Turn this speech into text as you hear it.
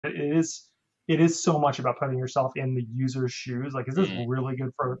it is so much about putting yourself in the user's shoes. Like, is this Mm, really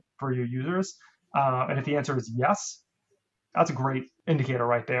good for your users? And if the answer is yes, that's a great indicator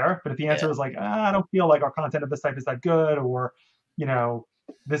right there. But if the yeah. answer is like, I don't feel like our content of this type is that good, or, you know,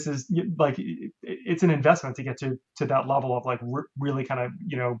 this is like, it's an investment to get to that level of like really kind of,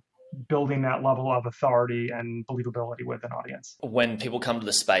 building that level of authority and believability with an audience. When people come to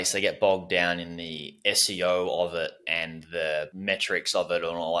the space, they get bogged down in the SEO of it and the metrics of it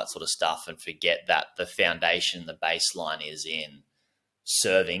and all that sort of stuff, and forget that the foundation, the baseline is in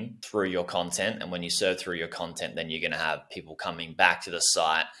serving through your content. And when you serve through your content, then you're going to have people coming back to the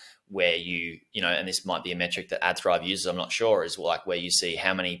site where and this might be a metric that AdThrive uses, I'm not sure, is like where you see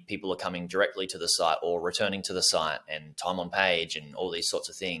how many people are coming directly to the site or returning to the site and time on page and all these sorts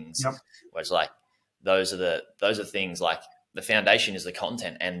of things. Yep. Where it's like, those are things like the foundation is the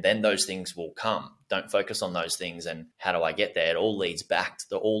content, and then those things will come. Don't focus on those things and how do I get there? It all leads back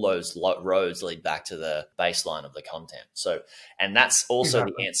to all those roads lead back to the baseline of the content. So, and that's also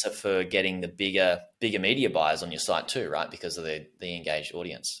Exactly. the answer for getting the bigger media buyers on your site too, right? Because of the engaged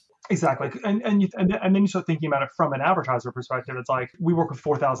audience. Exactly. And then you start thinking about it from an advertiser perspective. It's like, we work with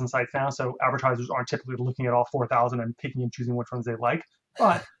 4,000 sites now, so advertisers aren't typically looking at all 4,000 and picking and choosing which ones they like.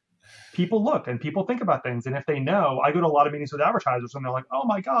 But people look and people think about things. And if they know, I go to a lot of meetings with advertisers and they're like, oh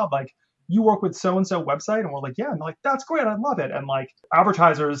my God, like, you work with so-and-so website? And we're like, yeah. And they're like, that's great. I love it. And like,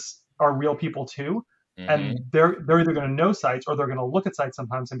 advertisers are real people too. Mm-hmm. And they're either going to know sites, or they're going to look at sites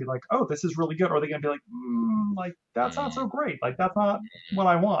sometimes and be like, oh, this is really good. Or they're going to be like, like, that's not so great. Like, that's not what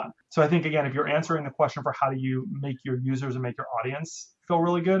I want. So I think, again, if you're answering the question for how do you make your users and make your audience feel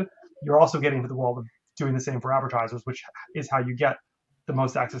really good, you're also getting into the world of doing the same for advertisers, which is how you get the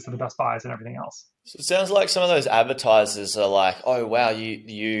most access to the best buys and everything else. So it sounds like some of those advertisers are like, oh, wow,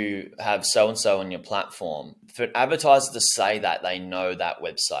 you have so-and-so on your platform. For advertisers to say that, they know that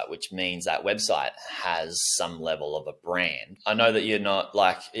website, which means that website has some level of a brand. I know that you're not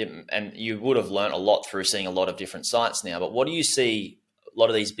like, and you would have learned a lot through seeing a lot of different sites now, but what do you see a lot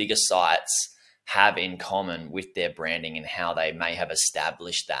of these bigger sites have in common with their branding and how they may have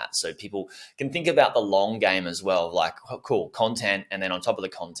established that, so people can think about the long game as well, like, oh, cool, content, and then on top of the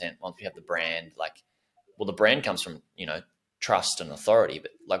content, once we have the brand, like, well, the brand comes from trust and authority,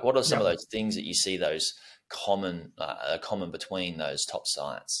 but like, what are some of those things that you see those common between those top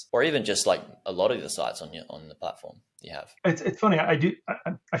sites, or even just like a lot of the sites on the platform you have? It's funny.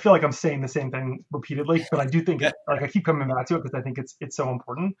 I feel like I'm saying the same thing repeatedly, but I do think like, I keep coming back to it because I think it's so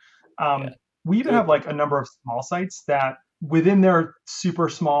important. Yeah. We even have like a number of small sites that within their super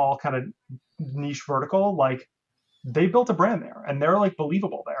small kind of niche vertical, like, they built a brand there and they're like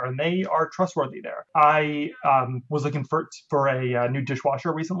believable there and they are trustworthy there. I was looking for a new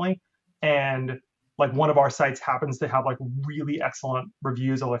dishwasher recently, and like, one of our sites happens to have like really excellent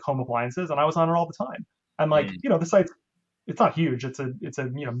reviews of like home appliances, and I was on it all the time. And like, the site's, it's not huge. It's a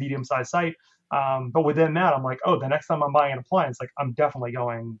medium-sized site. But within that, I'm like, oh, the next time I'm buying an appliance, like, I'm definitely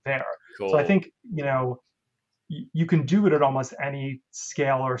going there. So I Cool. think, you can do it at almost any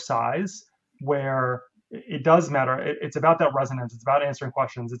scale or size, where it does matter. It's about that resonance. It's about answering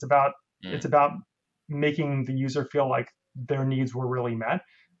questions. It's about making the user feel like their needs were really met.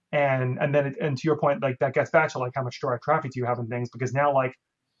 And to your point, like, that gets back to like, how much direct traffic do you have and things, because now, like,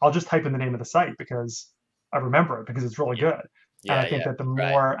 I'll just type in the name of the site because I remember it because it's really Yeah. good. And I think that the Right.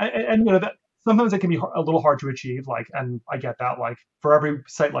 more, that sometimes it can be a little hard to achieve, like, and I get that, like, for every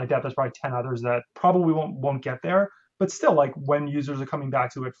site like that, there's probably 10 others that probably won't get there. But still, like, when users are coming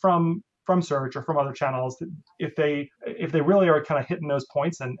back to it from search or from other channels, if they really are kind of hitting those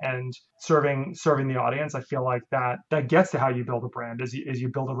points and serving the audience, I feel like that gets to how you build a brand, is you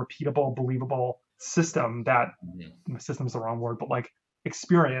build a repeatable, believable system that, system's the wrong word, but like,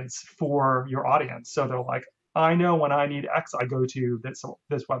 experience for your audience. So they're like, I know when I need X, I go to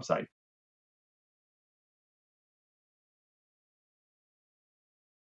this website.